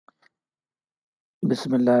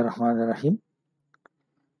Bismillahirrahmanirrahim.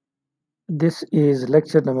 This is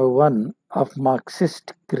lecture number 1 of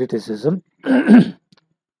Marxist criticism,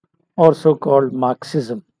 also called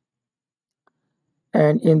Marxism.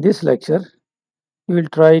 And in this lecture, we will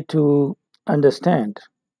try to understand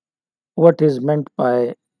what is meant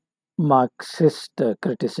by Marxist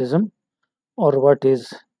criticism or what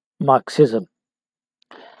is Marxism.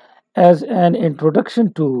 As an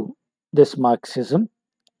introduction to this Marxism,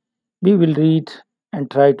 we will read and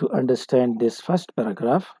try to understand this first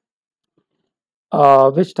paragraph,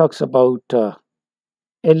 which talks about a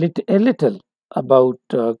little about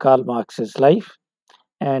Karl Marx's life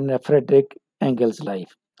and Friedrich Engels'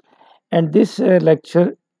 life. And this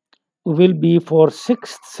lecture will be for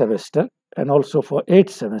 6th semester and also for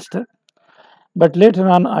 8th semester. But later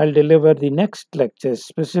on, I'll deliver the next lecture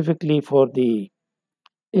specifically for the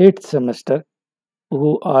 8th semester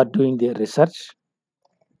who are doing their research.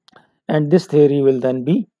 And this theory will then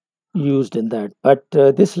be used in that. But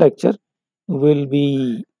this lecture will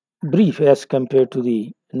be brief as compared to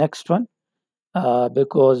the next one.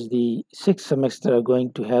 Because the 6th semester are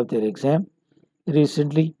going to have their exam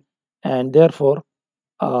recently, and therefore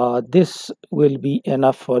this will be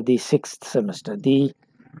enough for the 6th semester. The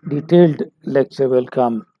detailed lecture will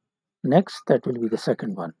come next, that will be the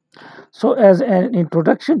second one. So, as an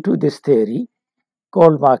introduction to this theory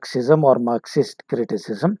called Marxism or Marxist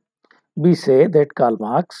criticism, we say that Karl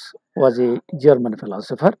Marx was a German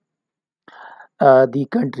philosopher. The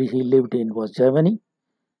country he lived in was Germany.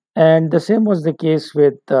 And the same was the case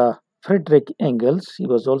with Friedrich Engels. He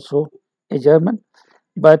was also a German.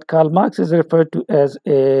 But Karl Marx is referred to as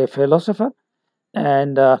a philosopher,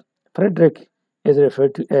 and Friedrich is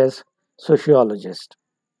referred to as sociologist.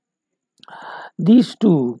 These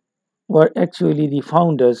two were actually the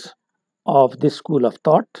founders of this school of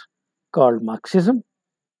thought called Marxism.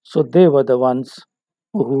 So they were the ones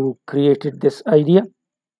who created this idea.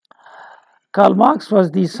 Karl Marx was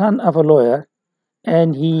the son of a lawyer,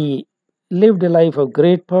 and he lived a life of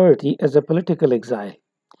great poverty as a political exile.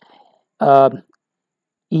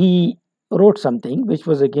 He wrote something which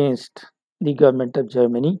was against the government of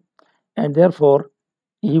Germany, and therefore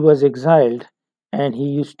he was exiled, and he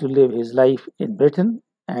used to live his life in Britain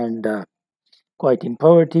and quite in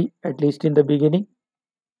poverty, at least in the beginning.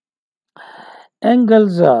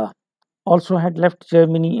 Engels also had left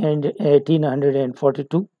Germany in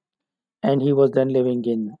 1842, and he was then living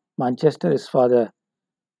in Manchester. His father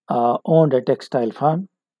owned a textile farm,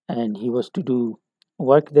 and he was to do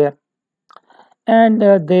work there. And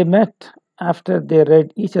they met after they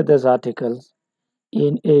read each other's articles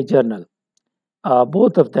in a journal.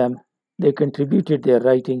 Both of them, they contributed their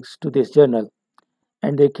writings to this journal,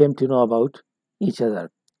 and they came to know about each other.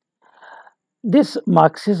 This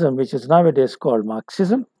Marxism, which is nowadays called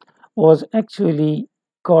Marxism, was actually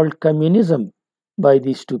called communism by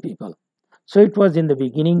these two people. So it was in the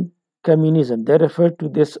beginning communism. They referred to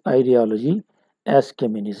this ideology as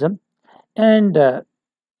communism. And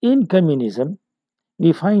in communism,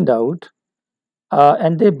 we find out,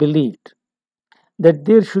 and they believed, that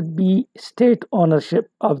there should be state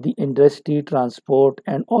ownership of the industry, transport,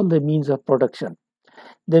 and all the means of production.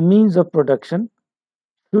 The means of production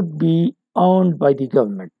should be owned by the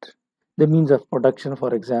government. The means of production,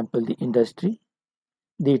 for example, the industry,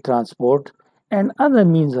 the transport, and other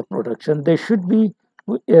means of production, they should be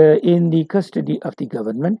in the custody of the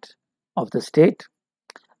government, of the state,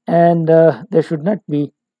 and there should not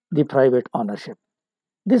be the private ownership.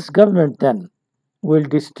 This government then will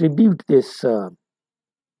distribute this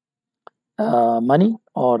money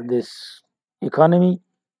or this economy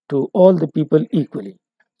to all the people equally.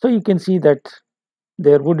 So you can see that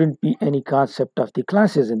there wouldn't be any concept of the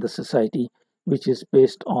classes in the society which is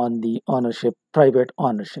based on the ownership, private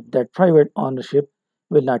ownership. That private ownership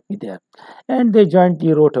will not be there. And they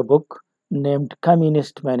jointly wrote a book named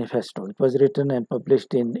Communist Manifesto. It was written and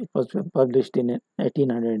published in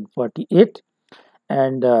 1848,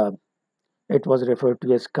 and it was referred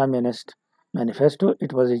to as Communist Manifesto.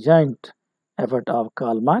 It was a joint effort of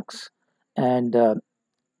Karl Marx and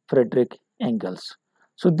Friedrich Engels.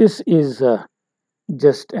 So this is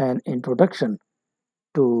just an introduction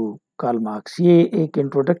to Karl Marx. ये एक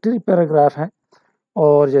introductory paragraph है,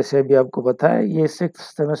 और जैसे अभी आपको बताया ये 6th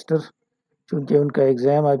semester चूँकि उनका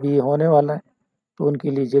एग्ज़ाम अभी होने वाला है, तो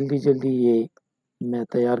उनके लिए जल्दी ये मैं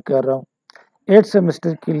तैयार कर रहा हूँ. 8th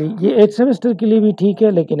सेमेस्टर के लिए, ये 8th सेमेस्टर के लिए भी ठीक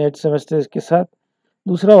है, लेकिन 8th सेमेस्टर के साथ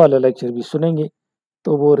दूसरा वाला लेक्चर भी सुनेंगे,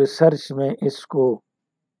 तो वो रिसर्च में इसको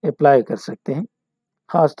अप्लाई कर सकते हैं.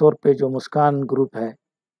 ख़ास तौर पे जो मुस्कान ग्रुप है,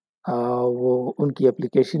 वो उनकी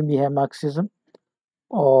एप्लीकेशन भी है मार्क्सिज्म,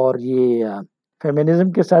 और ये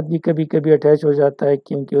फेमिनिज्म के साथ भी कभी कभी अटैच हो जाता है,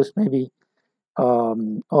 क्योंकि उसमें भी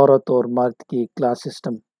औरत और मर्द की क्लास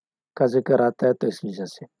सिस्टम का जिक्र आता है, तो इस वजह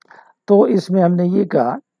से। तो इसमें हमने ये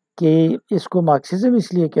कहा कि इसको मार्क्सिज्म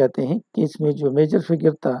इसलिए कहते हैं कि इसमें जो मेजर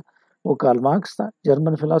फिगर था वो कार्ल मार्क्स था,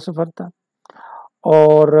 जर्मन फिलोसोफर था,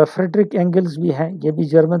 और फ्रेडरिक एंगल्स भी है, ये भी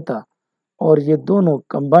जर्मन था। और ये दोनों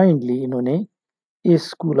कंबाइंडली इन्होंने इस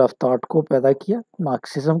स्कूल ऑफ थॉट को पैदा किया,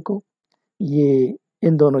 मार्क्सिज्म को। ये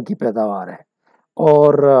इन दोनों की पैदावार है।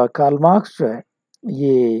 और कार्ल मार्क्स जो है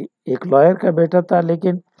ये एक लॉयर का बेटा था,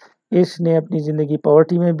 लेकिन इसने अपनी ज़िंदगी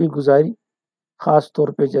पॉवर्टी में भी गुजारी, ख़ास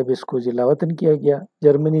तौर पे जब इसको जिला वतन किया गया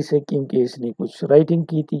जर्मनी से, क्योंकि इसने कुछ राइटिंग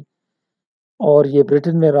की थी और ये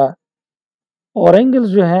ब्रिटेन में रहा। और एंगल्स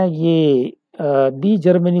जो है ये भी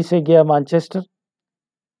जर्मनी से गया मैनचेस्टर।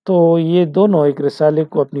 तो ये दोनों एक रिसाले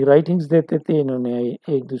को अपनी राइटिंग्स देते थे, इन्होंने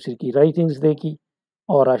एक दूसरे की राइटिंग्स देखी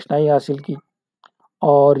और आशनाई हासिल की।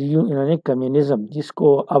 और यूँ इन्होंने कम्युनिज़्म,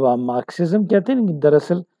 जिसको अब हम मार्क्सिज्म कहते हैं,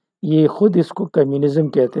 दरअसल ये खुद इसको कम्युनिज़्म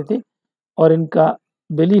कहते थे। और इनका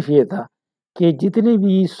बिलीफ ये था कि जितने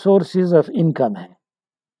भी सोर्सेज ऑफ इनकम हैं,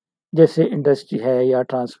 जैसे इंडस्ट्री है या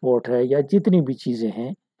ट्रांसपोर्ट है या जितनी भी चीज़ें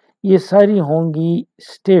हैं, ये सारी होंगी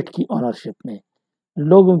स्टेट की ओनरशिप में,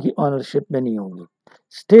 लोगों की ओनरशिप में नहीं होंगी।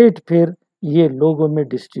 स्टेट फिर ये लोगों में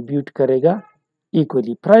डिस्ट्रीब्यूट करेगा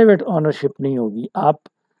इक्वली, प्राइवेट ओनरशिप नहीं होगी। आप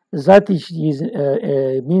ज़ाती चीज़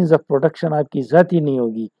मीन्स ऑफ प्रोडक्शन आपकी ज़ाती नहीं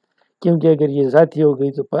होगी, क्योंकि अगर ये ज़ाती हो गई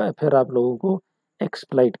तो फिर आप लोगों को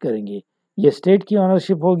एक्सप्लाइट करेंगे। ये स्टेट की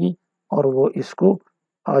ओनरशिप होगी और वो इसको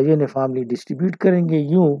यूनिफॉर्मली डिस्ट्रीब्यूट करेंगे।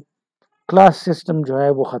 यूँ क्लास सिस्टम जो है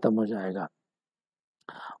वो ख़त्म हो जाएगा।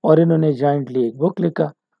 और इन्होंने जॉइंटली एक बुक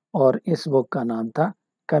लिखा और इस बुक का नाम था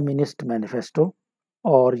कम्युनिस्ट मैनिफेस्टो,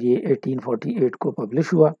 और ये 1848 को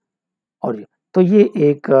पब्लिश हुआ। और तो ये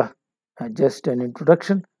एक just an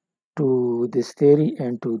introduction to this theory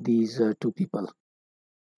and to these two people.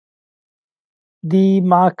 The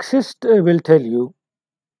Marxist will tell you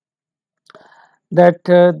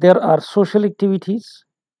that there are social activities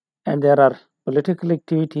and there are political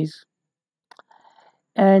activities,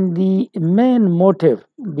 and the main motive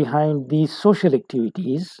behind these social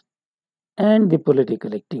activities and the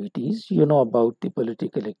political activities, you know about the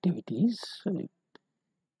political activities,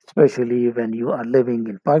 especially when you are living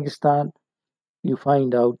in Pakistan, you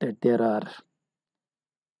find out that there are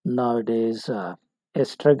nowadays a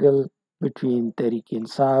struggle between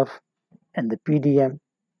Tehreek-e-Insaf and the PDM.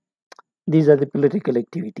 These are the political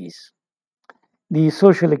activities. The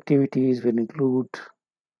social activities will include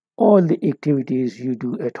all the activities you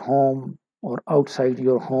do at home or outside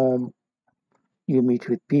your home. You meet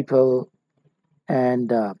with people,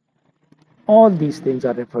 and all these things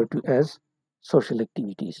are referred to as social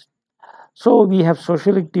activities. So we have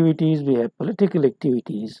social activities, we have political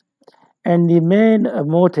activities, and the main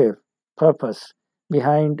motive, purpose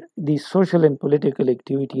behind these social and political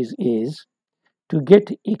activities is to get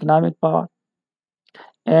economic power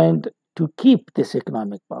and to keep this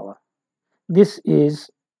economic power. This is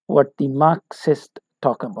what the Marxists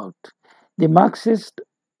talk about. The Marxists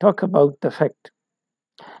talk about the fact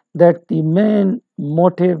that the main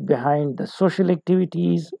motive behind the social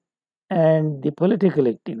activities and the political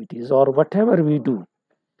activities, or whatever we do,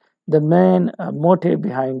 the main motive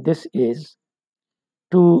behind this is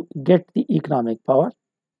to get the economic power,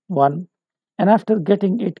 one, and after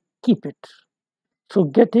getting it, keep it. So,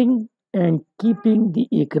 getting and keeping the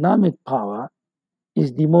economic power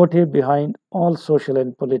is the motive behind all social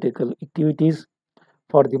and political activities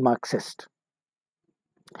for the Marxist.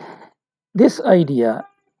 This idea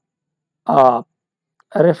uh,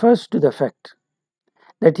 refers to the fact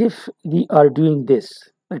that if we are doing this,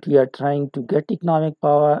 that we are trying to get economic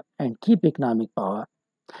power and keep economic power,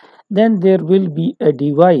 then there will be a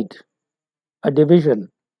divide, a division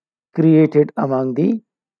created among the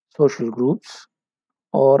social groups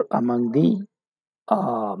or among the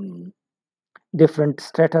um, different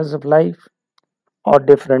stratas of life or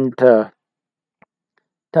different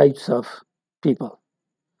types of people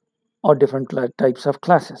or different types of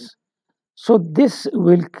classes. So this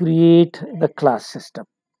will create the class system.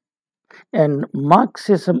 And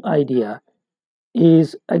Marxism idea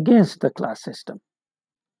is against the class system.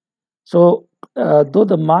 So though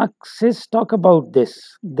the Marxists talk about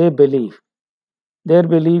this, their belief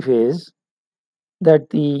is that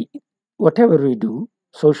the whatever we do,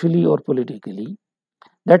 socially or politically,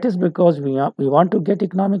 that is because we want to get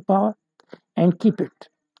economic power and keep it.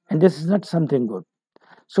 And this is not something good.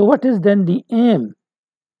 So what is then the aim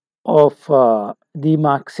of the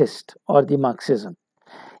Marxist or the Marxism?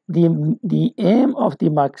 The aim of the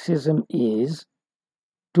Marxism is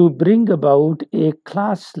to bring about a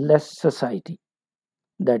classless society.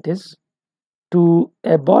 That is, to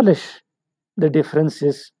abolish the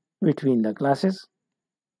differences between the classes.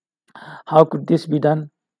 How could this be done?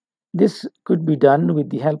 This could be done with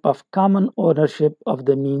the help of common ownership of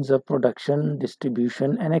the means of production,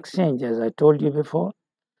 distribution, and exchange. As I told you before,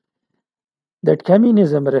 that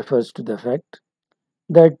communism refers to the fact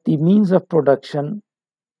that the means of production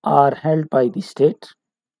are held by the state,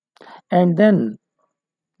 and then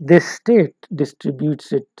this state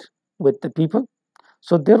distributes it with the people.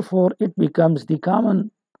 So, therefore, it becomes the common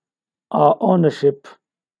ownership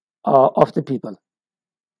of the people,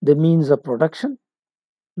 the means of production,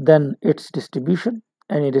 then its distribution,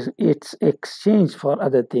 and it is its exchange for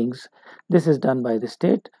other things. This is done by the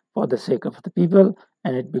state for the sake of the people,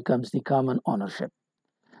 and it becomes the common ownership.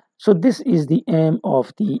 So, this is the aim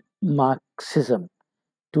of the Marxism,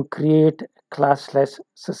 to create classless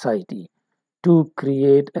society, to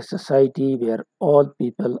create a society where all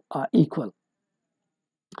people are equal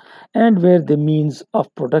and where the means of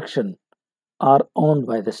production are owned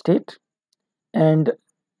by the state, and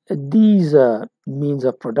these means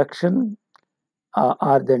of production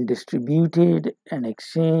are then distributed and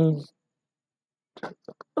exchanged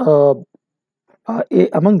uh,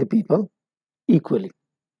 among the people equally.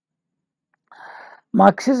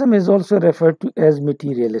 Marxism is also referred to as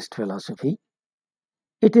materialist philosophy.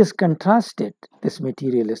 It is contrasted, this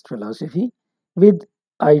materialist philosophy, with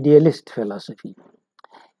idealist philosophy.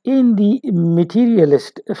 In the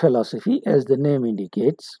materialist philosophy, as the name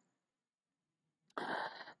indicates,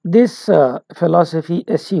 this philosophy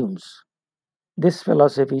assumes, this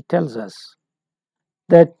philosophy tells us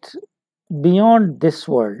that beyond this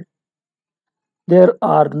world, there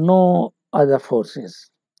are no other forces.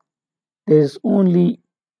 There is only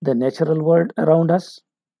the natural world around us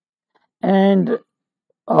and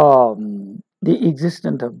the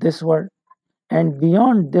existence of this world. And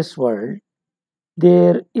beyond this world,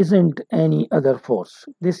 there isn't any other force.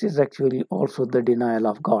 This is actually also the denial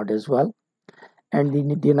of God as well, and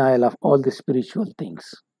the denial of all the spiritual things.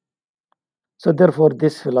 So, therefore,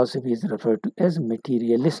 this philosophy is referred to as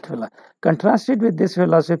materialist philosophy. Contrasted with this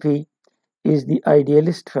philosophy is the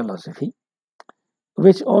idealist philosophy,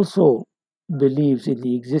 which also believes in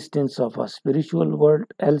the existence of a spiritual world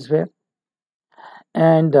elsewhere.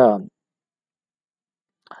 And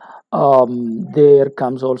there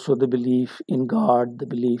comes also the belief in God, the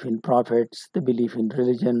belief in prophets, the belief in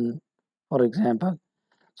religion, for example.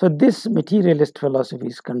 So, this materialist philosophy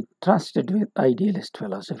is contrasted with idealist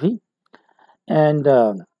philosophy, and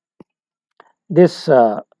this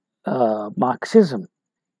Marxism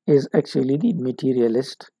is actually the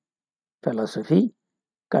materialist philosophy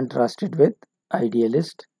contrasted with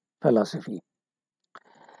idealist philosophy.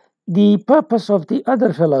 The purpose of the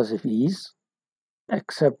other philosophies,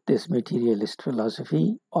 except this materialist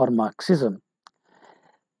philosophy or Marxism,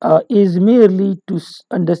 is merely to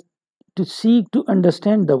seek to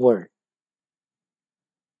understand the world.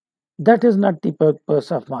 That is not the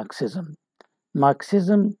purpose of Marxism.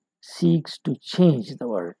 Marxism seeks to change the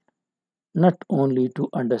world, not only to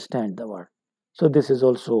understand the world. So this is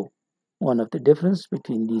also one of the difference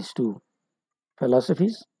between these two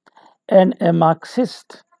philosophies. And a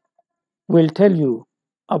Marxist will tell you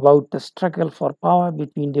about the struggle for power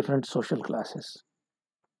between different social classes.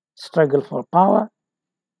 Struggle for power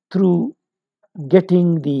through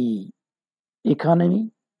getting the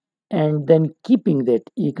economy and then keeping that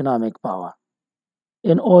economic power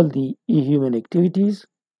in all the human activities,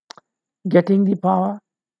 getting the power,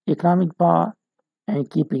 economic power, and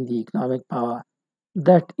keeping the economic power.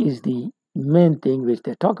 That is the main thing which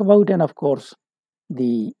they talk about, and of course,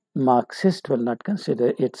 the Marxist will not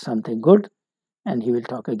consider it something good, and he will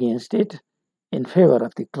talk against it in favor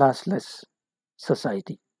of the classless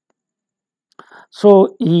society.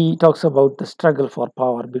 So he talks about the struggle for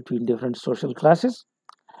power between different social classes,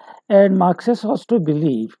 and Marxists also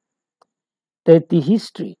believe that the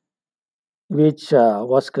history, which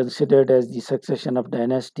was considered as the succession of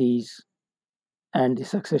dynasties and the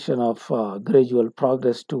succession of gradual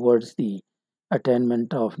progress towards the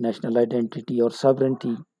attainment of national identity or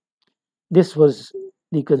sovereignty, this was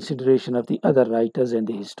the consideration of the other writers and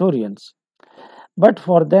the historians. But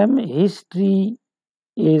for them, history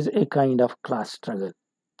is a kind of class struggle.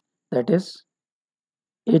 That is,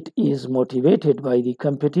 it is motivated by the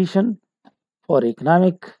competition for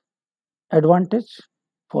economic advantage,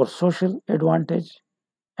 for social advantage,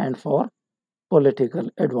 and for political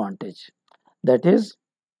advantage. That is,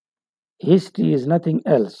 history is nothing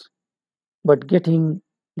else but getting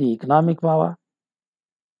the economic power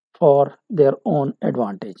for their own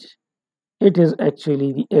advantage. It is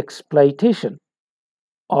actually the exploitation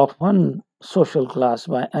of one social class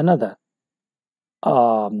by another.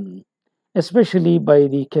 Um, especially by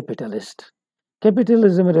the capitalist.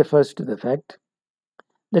 Capitalism refers to the fact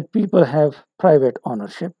that people have private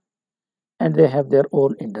ownership and they have their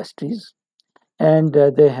own industries and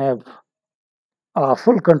they have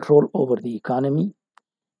full control over the economy.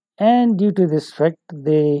 And due to this fact,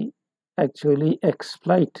 they actually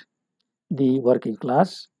exploit the working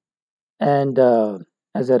class, and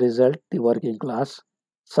as a result, the working class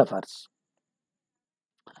suffers.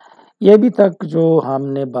 ये अभी तक जो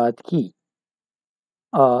हमने बात की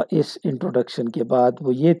इस introduction के बाद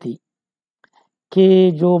वो ये थी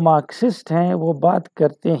कि जो मार्क्सिस्ट हैं वो बात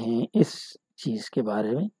करते हैं इस चीज़ के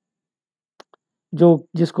बारे में जो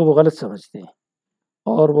जिसको वो गलत समझते हैं,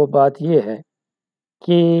 और वो बात ये है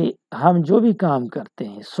कि हम जो भी काम करते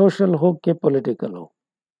हैं, सोशल हो कि पॉलिटिकल हो,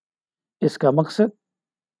 इसका मकसद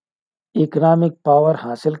इकोनॉमिक पावर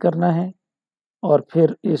हासिल करना है और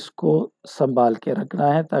फिर इसको संभाल के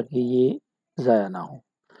रखना है ताकि ये ज़ाया ना हो।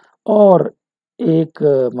 और एक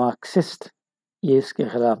मार्क्सिस्ट ये इसके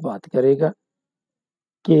खिलाफ बात करेगा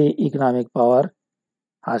कि इकोनॉमिक पावर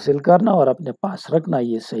हासिल करना और अपने पास रखना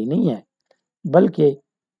ये सही नहीं है, बल्कि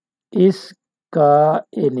इसका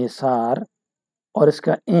इन्हिसार और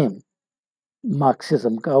इसका एम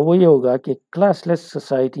मार्क्सिज्म का वो ये होगा कि क्लासलेस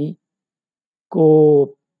सोसाइटी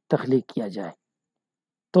को तख्लीक किया जाए।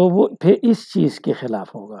 तो वो फिर इस चीज़ के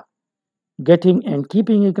खिलाफ होगा, getting and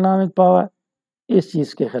keeping economic power इस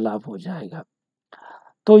चीज़ के खिलाफ हो जाएगा।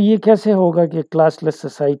 तो ये कैसे होगा कि क्लासलेस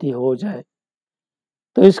सोसाइटी हो जाए?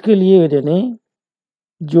 तो इसके लिए इन्होंने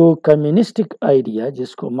जो कम्युनिस्टिक आइडिया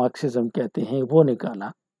जिसको मार्क्सिज्म कहते हैं वो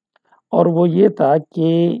निकाला, और वो ये था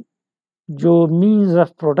कि जो मीन्स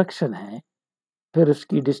ऑफ प्रोडक्शन है, फिर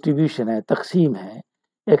उसकी डिस्ट्रीब्यूशन है, तकसीम है,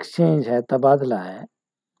 एक्सचेंज है, तबादला है,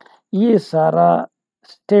 ये सारा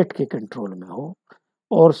स्टेट के कंट्रोल में हो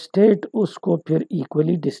और स्टेट उसको फिर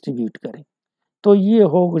इक्वली डिस्ट्रीब्यूट करे। तो ये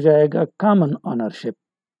हो जाएगा कॉमन ऑनरशिप,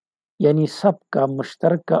 यानी सबका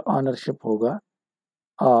मुश्तरक ऑनरशिप होगा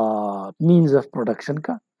मीन्स ऑफ प्रोडक्शन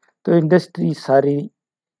का। तो इंडस्ट्री सारी,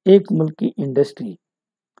 एक मुल्क की इंडस्ट्री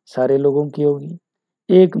सारे लोगों की होगी,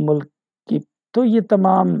 एक मुल्क की, तो ये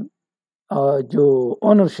तमाम जो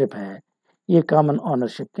ओनरशिप है ये कॉमन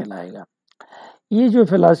ओनरशिप कहलाएगा। ये जो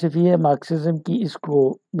फ़िलासफ़ी है मार्क्सिज्म की,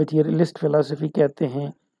 इसको मटीरियलिस्ट फ़िलासफ़ी कहते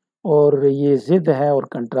हैं, और ये ज़िद है और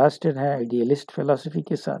कंट्रास्टेड है आइडियलिस्ट फ़िलासफ़ी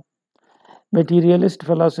के साथ। मटीरियलिस्ट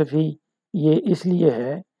फ़िलासफ़ी ये इसलिए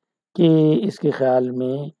है कि इसके ख़्याल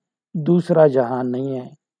में दूसरा जहान नहीं है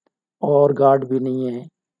और गॉड भी नहीं है,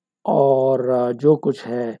 और जो कुछ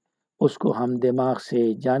है उसको हम दिमाग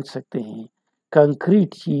से जांच सकते हैं,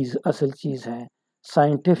 कंक्रीट चीज़ असल चीज़ है,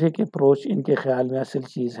 साइंटिफिक अप्रोच इनके ख़्याल में असल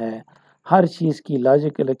चीज़ है, हर चीज़ की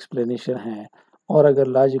लॉजिकल एक्सप्लेनेशन है, और अगर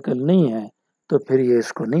लॉजिकल नहीं है तो फिर ये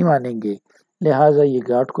इसको नहीं मानेंगे, लिहाजा ये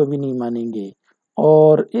गॉड को भी नहीं मानेंगे।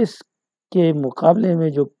 और इसके मुकाबले में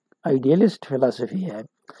जो आइडियलिस्ट फ़िलासफ़ी है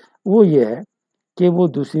वो ये है कि वो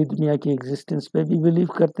दूसरी दुनिया की एग्जिस्टेंस पे भी बिलीव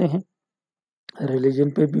करते हैं, रिलीजन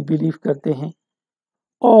पे भी बिलीव करते हैं,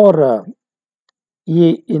 और ये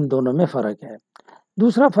इन दोनों में फ़र्क है।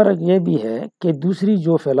 दूसरा फ़र्क ये भी है कि दूसरी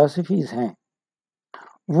जो फ़िलासफ़ीज़ हैं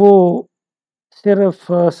वो सिर्फ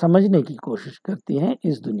समझने की कोशिश करती हैं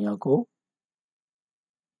इस दुनिया को,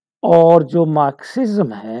 और जो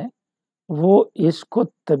मार्क्सिज्म है वो इसको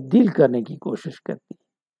तब्दील करने की कोशिश करती है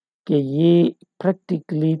कि ये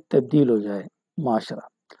प्रैक्टिकली तब्दील हो जाए माशरा।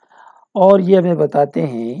 और ये हमें बताते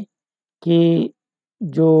हैं कि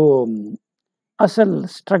जो असल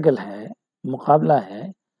स्ट्रगल है, मुकाबला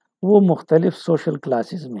है, वो मुख्तलिफ सोशल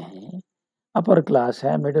क्लासेस में है। अपर क्लास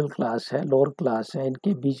है, मिडिल क्लास है, लोअर क्लास है,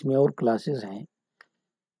 इनके बीच में और क्लासेस हैं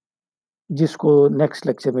जिसको नेक्स्ट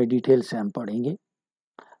लेक्चर में डिटेल से हम पढ़ेंगे।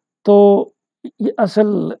 तो ये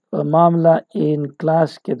असल मामला इन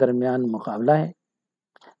क्लास के दरमियान मुकाबला है।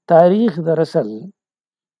 तारीख़ दरअसल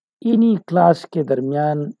इन्हीं क्लास के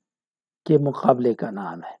दरमियान के मुकाबले का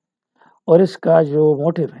नाम है, और इसका जो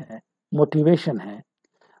मोटिव है, मोटिवेशन है,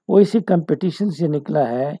 वो इसी कंपटीशन से निकला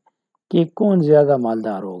है कि कौन ज़्यादा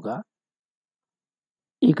मालदार होगा,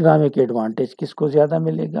 इकोनॉमिक एडवांटेज किसको ज़्यादा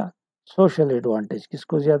मिलेगा, सोशल एडवांटेज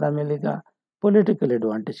किसको ज़्यादा मिलेगा, पॉलिटिकल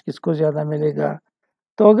एडवांटेज किसको ज़्यादा मिलेगा।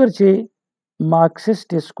 तो अगरचे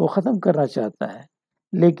मार्क्सिस्ट इसको ख़त्म करना चाहता है,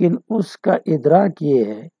 लेकिन उसका इदराक ये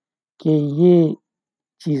है कि ये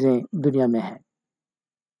चीज़ें दुनिया में हैं,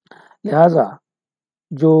 लिहाजा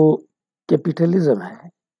जो कैपिटलिज्म है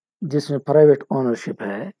जिसमें प्राइवेट ओनरशिप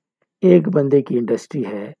है, एक बंदे की इंडस्ट्री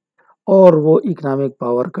है और वो इकोनॉमिक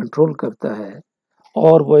पावर कंट्रोल करता है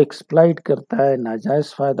और वो एक्सप्लॉइट करता है,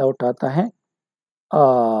 नाजायज़ फ़ायदा उठाता है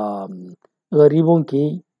गरीबों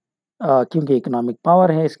की, क्योंकि इकोनॉमिक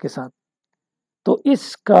पावर है इसके साथ। तो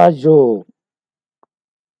इसका जो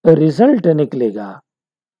रिजल्ट निकलेगा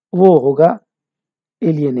वो होगा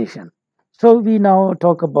alienation. So we now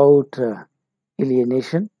talk about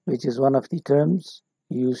alienation, which is one of the terms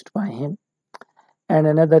used by him, and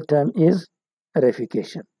another term is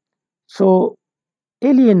reification. So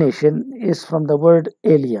alienation is from the word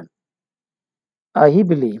alien. He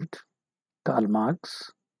believed, Karl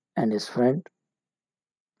Marx and his friend,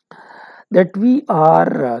 that we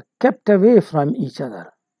are kept away from each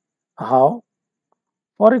other. How?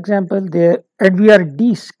 For example, and we are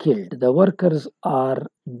de-skilled. The workers are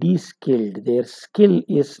de-skilled. Their skill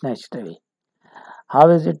is snatched away. How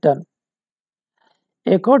is it done?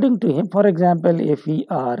 According to him, for example, if we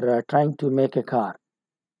are trying to make a car,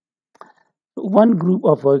 one group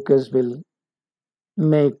of workers will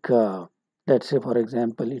make, let's say, for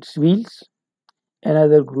example, its wheels,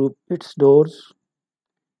 another group its doors,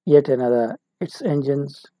 yet another its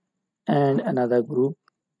engines, and another group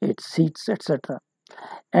its seats, etc.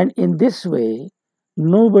 And in this way,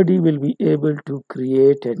 nobody will be able to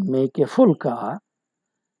create and make a full car.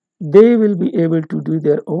 They will be able to do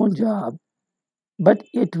their own job, but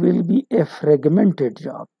it will be a fragmented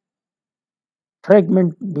job.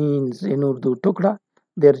 Fragment means in Urdu tukda,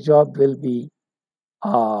 their job will be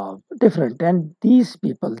different. And these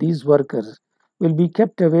people, these workers, will be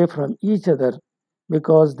kept away from each other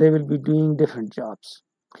because they will be doing different jobs.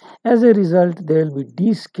 As a result, they will be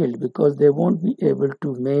de-skilled because they won't be able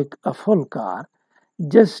to make a full car,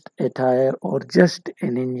 just a tire or just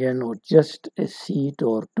an engine or just a seat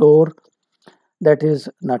or door. That is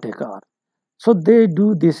not a car. So they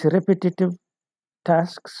do these repetitive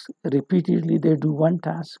tasks. Repeatedly, they do one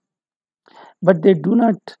task, but they do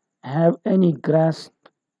not have any grasp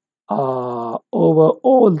over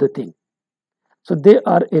all the thing. So they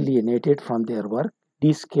are alienated from their work,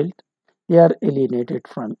 de-skilled. They are alienated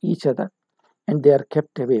from each other, and they are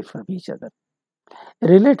kept away from each other.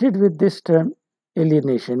 Related with this term,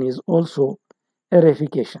 alienation is also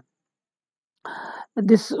reification.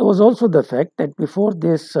 This was also the fact that before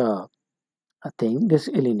this this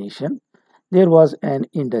alienation, there was an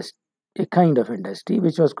industry, a kind of industry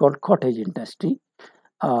which was called cottage industry,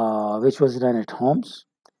 which was run at homes.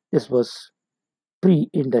 This was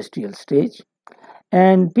pre-industrial stage,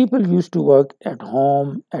 and people used to work at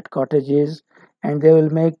home, at cottages, and they will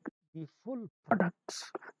make the full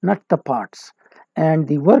products, not the parts. And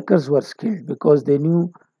the workers were skilled because they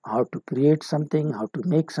knew how to create something, how to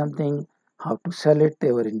make something, how to sell it.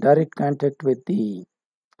 They were in direct contact with the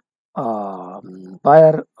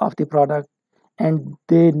buyer of the product, and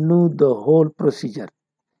they knew the whole procedure.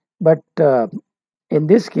 But in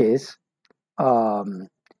this case, um,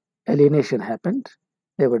 alienation happened.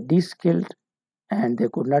 They were de-skilled and they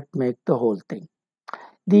could not make the whole thing.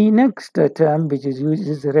 The next term which is used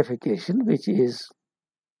is reification, which is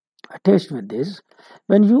attached with this.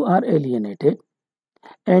 When you are alienated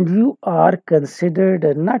and you are considered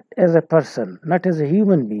not as a person, not as a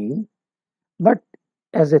human being, but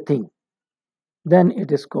as a thing, then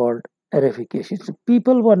it is called reification. So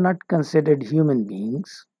people were not considered human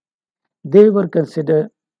beings, they were considered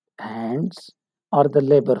hands or the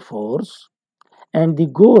labor force, and the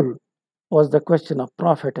goal was the question of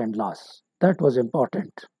profit and loss. That was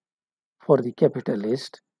important for the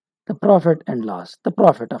capitalist, the profit and loss, the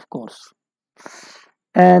profit, of course.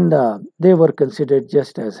 And they were considered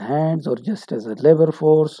just as hands or just as a labor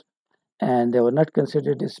force, and they were not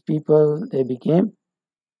considered as people, they became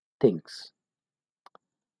things.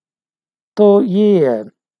 तो ये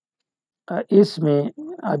इसमें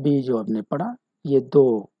अभी जो हमने पढ़ा ये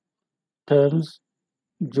दो terms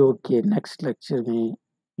जो कि नेक्स्ट लेक्चर में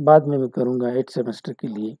बाद में मैं करूँगा 8 सेमेस्टर के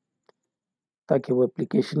लिए ताकि वो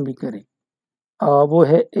एप्लीकेशन भी करें। वो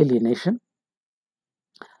है एलिनेशन,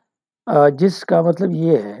 जिसका मतलब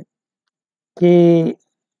ये है कि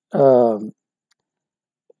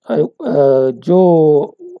जो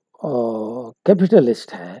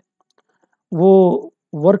कैपिटलिस्ट है वो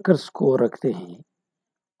वर्कर्स को रखते हैं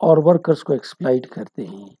और वर्कर्स को एक्सप्लॉइट करते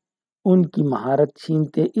हैं, उनकी महारत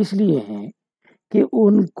छीनते इसलिए हैं कि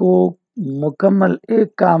उनको मुकम्मल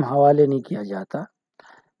एक काम हवाले नहीं किया जाता,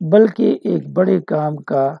 बल्कि एक बड़े काम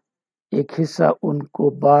का एक हिस्सा उनको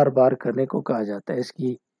बार बार करने को कहा जाता है।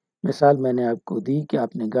 इसकी मिसाल मैंने आपको दी कि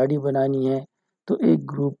आपने गाड़ी बनानी है तो एक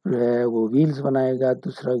ग्रुप जो है वो व्हील्स बनाएगा,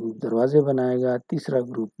 दूसरा ग्रुप दरवाजे बनाएगा, तीसरा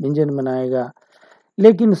ग्रुप इंजन बनाएगा,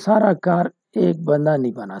 लेकिन सारा कार एक बंदा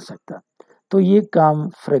नहीं बना सकता। तो ये काम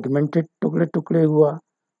फ्रेगमेंटेड टुकड़े टुकड़े हुआ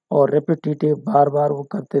और रेपिटेटिव बार बार वो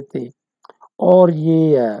करते थे, और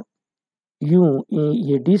ये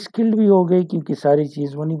डिस्किल्ड भी हो गए क्योंकि सारी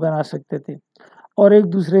चीज़ वो नहीं बना सकते थे, और एक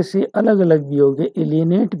दूसरे से अलग अलग भी हो गए,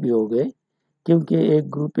 एलियनेट भी हो गए کیونکہ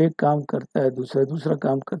ایک گروپ ایک کام کرتا ہے، دوسرا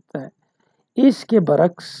کام کرتا ہے. اس کے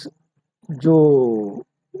برعکس جو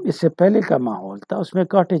اس سے پہلے کا ماحول تھا اس میں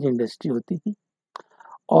کاٹیج انڈسٹری ہوتی تھی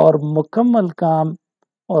اور مکمل کام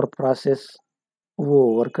اور پروسیس وہ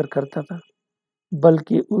ورکر کرتا تھا،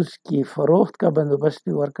 بلکہ اس کی فروخت کا بندوبست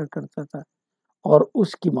بھی ورکر کرتا تھا اور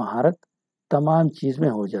اس کی مہارت تمام چیز میں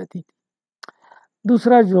ہو جاتی تھی.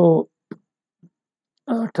 دوسرا جو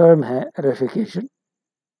ٹرم ہے ریفیکیشن،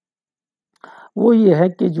 وہ یہ ہے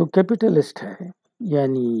کہ جو کیپٹلسٹ ہے،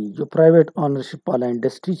 یعنی جو پرائیویٹ آنرشپ والا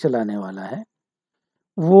انڈسٹری چلانے والا ہے،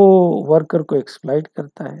 وہ ورکر کو ایکسپلائٹ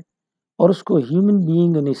کرتا ہے اور اس کو ہیومن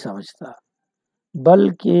بینگ نہیں سمجھتا،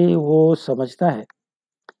 بلکہ وہ سمجھتا ہے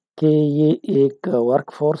کہ یہ ایک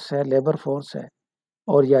ورک فورس ہے، لیبر فورس ہے،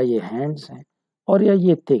 اور یا یہ ہینڈز ہیں اور یا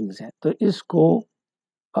یہ تھنگز ہیں. تو اس کو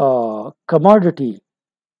کموڈٹی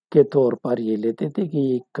کے طور پر یہ لیتے تھے کہ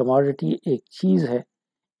یہ کموڈٹی ایک چیز ہے،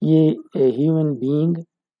 یہ ہیومن بینگ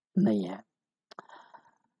نہیں ہے.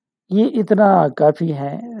 یہ اتنا کافی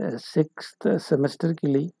ہے 6th سیمسٹر کے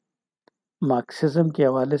لیے مارکسزم کے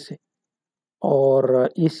حوالے سے، اور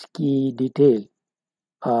اس کی ڈیٹیل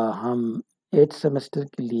ہم 8th سیمسٹر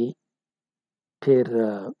کے لیے پھر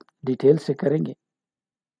ڈیٹیل سے کریں گے.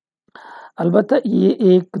 البتہ یہ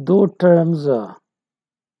ایک دو ٹرمز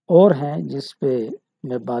اور ہیں جس پہ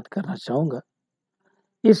میں بات کرنا چاہوں گا.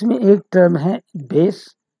 اس میں ایک ٹرم ہے بیس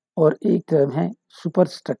اور ایک ٹرم ہے سپر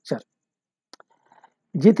سٹرکچر.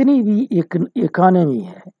 جتنی بھی اکانومی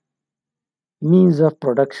ہے، مینز آف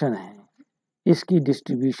پروڈکشن ہے، اس کی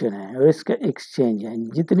ڈسٹریبیوشن ہے اور اس کا ایکسچینج ہے،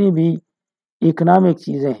 جتنی بھی اکنامک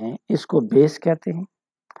چیزیں ہیں اس کو بیس کہتے ہیں.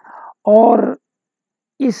 اور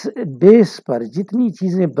اس بیس پر جتنی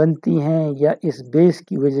چیزیں بنتی ہیں یا اس بیس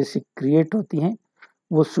کی وجہ سے کریٹ ہوتی ہیں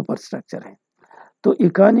وہ سپر سٹرکچر ہے. تو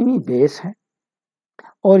اکانومی بیس ہے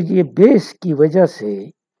اور یہ بیس کی وجہ سے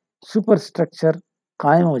سپر سٹرکچر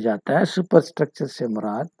قائم ہو جاتا ہے. سپر سٹرکچر سے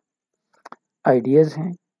مراد آئیڈیاز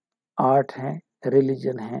ہیں، آرٹ ہیں،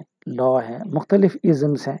 ریلیجن ہے، لا ہے، مختلف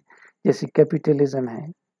ازمز ہیں جیسے کیپیٹلزم ہے،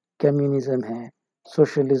 کمیونزم ہے،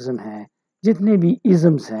 سوشلزم ہے. جتنے بھی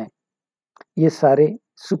ازمز ہیں یہ سارے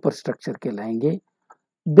سپر سٹرکچر کہلائیں گے.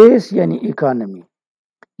 بیس یعنی اکانومی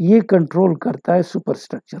یہ کنٹرول کرتا ہے سپر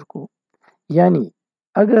سٹرکچر کو. یعنی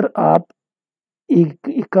اگر آپ ایک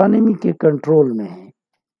اکانومی کے کنٹرول میں ہیں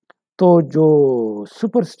تو جو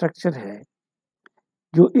سپر سٹرکچر ہے،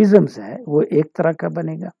 جو ازمز ہے، وہ ایک طرح کا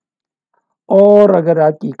بنے گا، اور اگر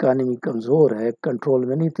آپ کی اکانومی کمزور ہے، کنٹرول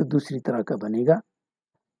میں نہیں، تو دوسری طرح کا بنے گا.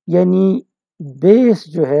 یعنی بیس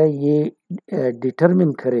جو ہے یہ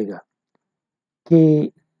ڈٹرمن کرے گا کہ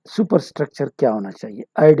سپر سٹرکچر کیا ہونا چاہیے،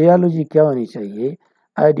 آئیڈیالوجی کیا ہونی چاہیے.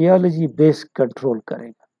 آئیڈیالوجی بیس کنٹرول کرے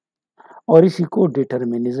گا اور اسی کو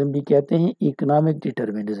ڈٹرمنزم بھی کہتے ہیں، اکنامک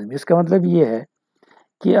ڈٹرمنزم. اس کا مطلب یہ ہے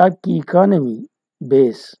کہ آپ کی اکانومی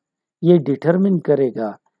بیس یہ ڈٹرمن کرے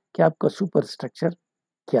گا کہ آپ کا سپر سٹرکچر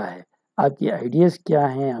کیا ہے، آپ کی آئیڈیاز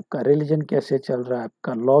کیا ہیں، آپ کا ریلیجن کیسے چل رہا ہے، آپ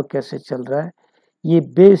کا لا کیسے چل رہا ہے. یہ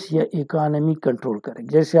بیس یا اکانومی کنٹرول کرے.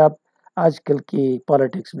 جیسے آپ آج کل کی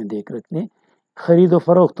پالیٹکس میں دیکھ رکھتے ہیں، خرید و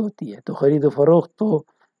فروخت ہوتی ہے، تو خرید و فروخت تو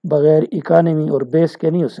بغیر اکانومی اور بیس کے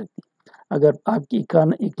نہیں ہو سکتی. اگر آپ کی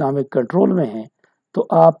اکنامک کنٹرول میں ہے تو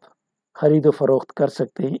آپ خرید و فروخت کر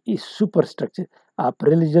سکتے ہیں اس سپر سٹرکچر. آپ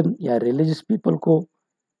ریلیجن یا ریلیجس پیپل کو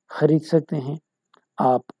خرید سکتے ہیں،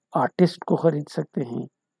 آپ آرٹسٹ کو خرید سکتے ہیں،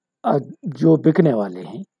 جو بکنے والے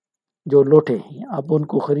ہیں، جو لوٹے ہیں، آپ ان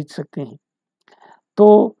کو خرید سکتے ہیں. تو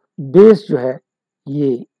بیس جو ہے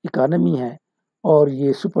یہ اکانومی ہے اور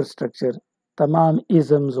یہ سپر سٹرکچر تمام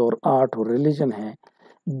ازمز اور آرٹ اور ریلیجن ہے.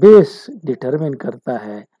 بیس ڈٹرمن کرتا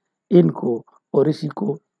ہے ان کو اور اسی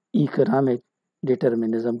کو اکنامک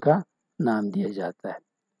ڈٹرمنزم کا نام دیا جاتا ہے.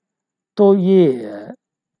 تو یہ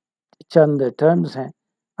چند ٹرمز ہیں.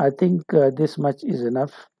 I think this much is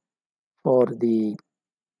enough for the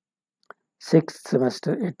 6th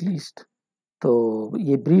semester at least. تو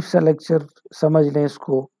یہ بریف سا لیکچر سمجھ لیں اس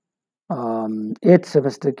کو 8th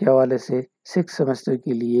سیمسٹر کے حوالے سے. 6th سیمسٹر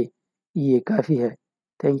کے لیے یہ کافی ہے.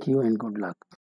 Thank you and good luck.